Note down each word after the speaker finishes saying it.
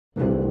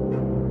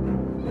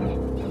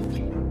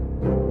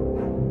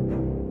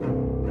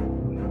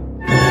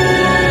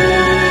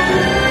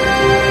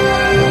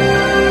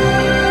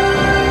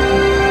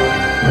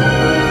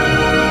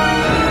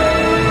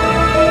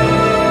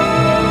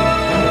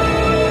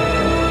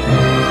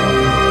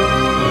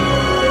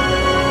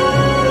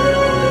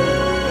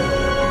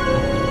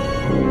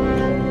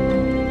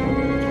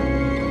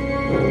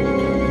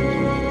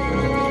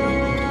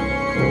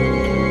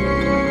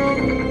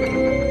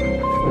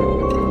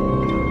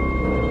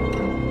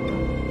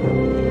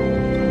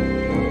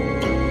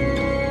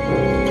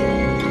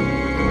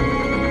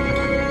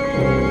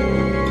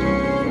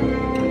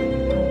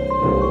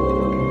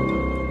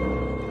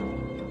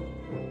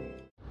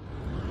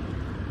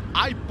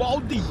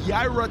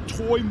a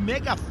toy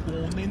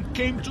megaphone and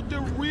came to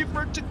the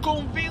river to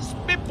convince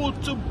people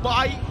to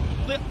buy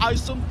the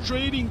ISOM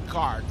trading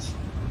cards.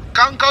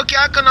 観光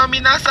客の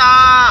皆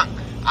さ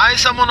ん、アイ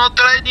ソモの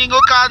トレーディング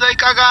カードい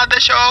かが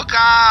でしょう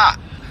か？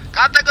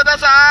買ってくだ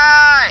さ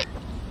い。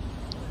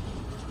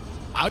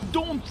I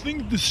don't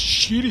think this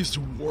shit is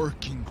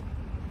working.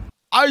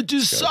 I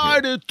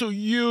decided to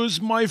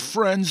use my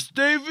friend's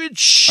David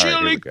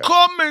Shilly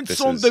comments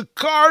on the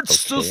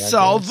cards to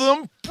sell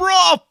them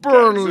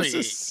properly. Guys,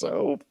 this is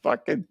so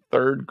fucking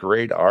third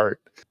grade art.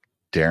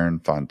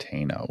 Darren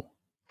Fontaino.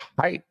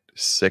 Height,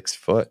 6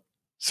 foot.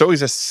 So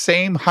he's the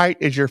same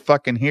height as your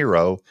fucking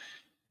hero.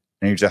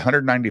 And he's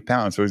 190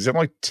 pounds. So he's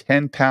only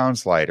 10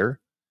 pounds lighter.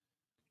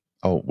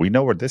 Oh, we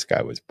know where this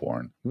guy was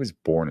born. He was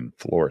born in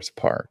Flores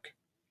Park.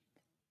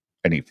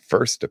 And he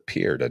first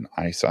appeared in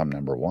ISOM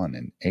 #1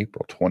 in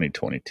April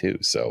 2022.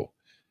 So,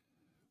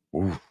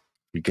 we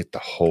get the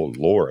whole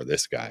lore of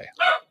this guy.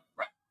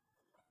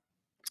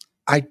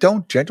 I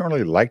don't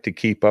generally like to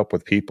keep up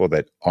with people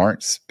that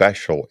aren't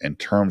special in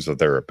terms of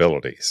their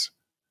abilities.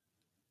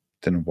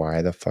 Then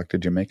why the fuck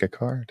did you make a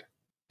card?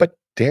 But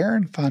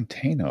Darren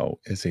Fontaino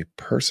is a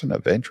person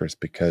of interest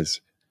because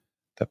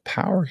the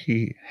power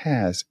he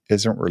has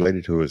isn't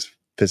related to his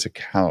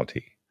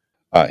physicality.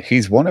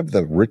 He's one of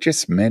the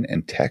richest men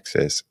in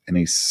Texas, and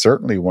he's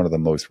certainly one of the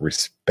most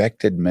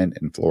respected men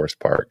in Flores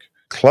Park.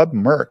 Club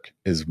Merc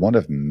is one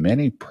of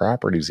many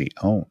properties he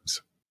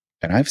owns,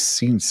 and I've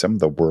seen some of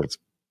the world's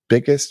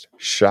biggest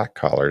shot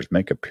callers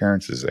make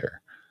appearances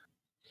there.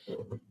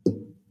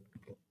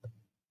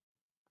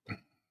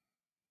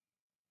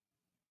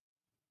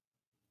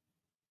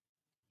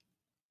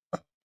 Oh,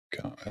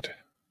 God.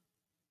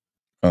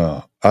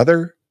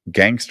 Other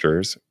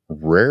gangsters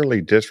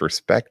rarely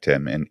disrespect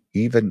him and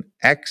even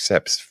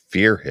accepts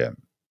fear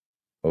him.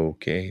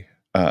 Okay.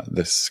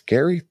 The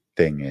scary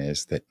thing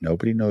is that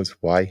nobody knows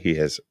why he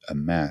has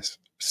amassed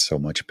so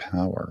much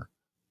power.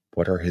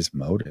 What are his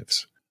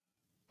motives?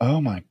 Oh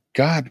my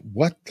God,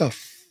 what the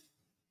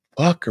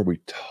fuck are we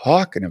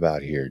talking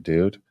about here,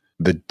 dude?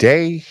 The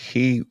day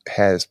he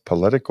has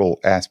political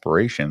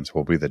aspirations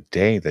will be the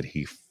day that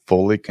he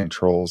fully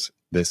controls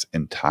this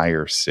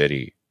entire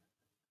city.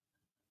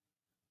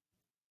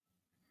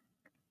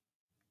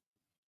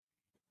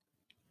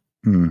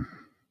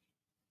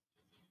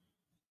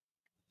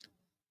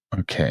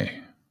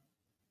 Okay.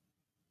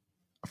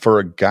 For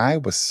a guy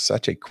with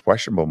such a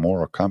questionable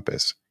moral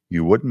compass,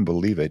 you wouldn't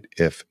believe it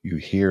if you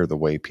hear the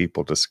way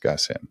people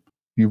discuss him.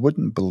 You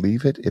wouldn't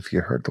believe it if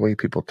you heard the way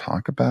people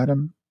talk about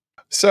him.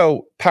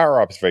 So, power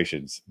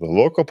observations. The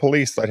local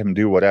police let him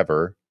do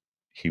whatever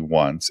he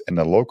wants, and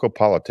the local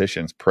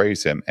politicians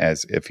praise him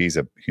as if he's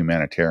a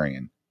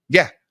humanitarian.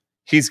 Yeah,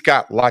 he's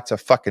got lots of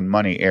fucking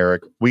money,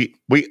 Eric. We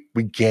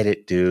get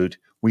it, dude.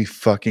 We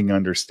fucking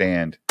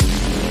understand.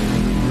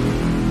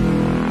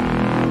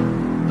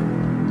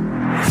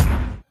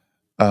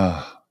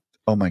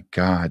 Oh my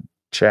God.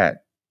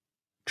 Chat.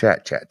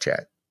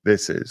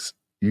 This is,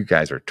 you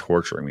guys are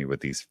torturing me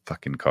with these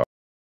fucking cards.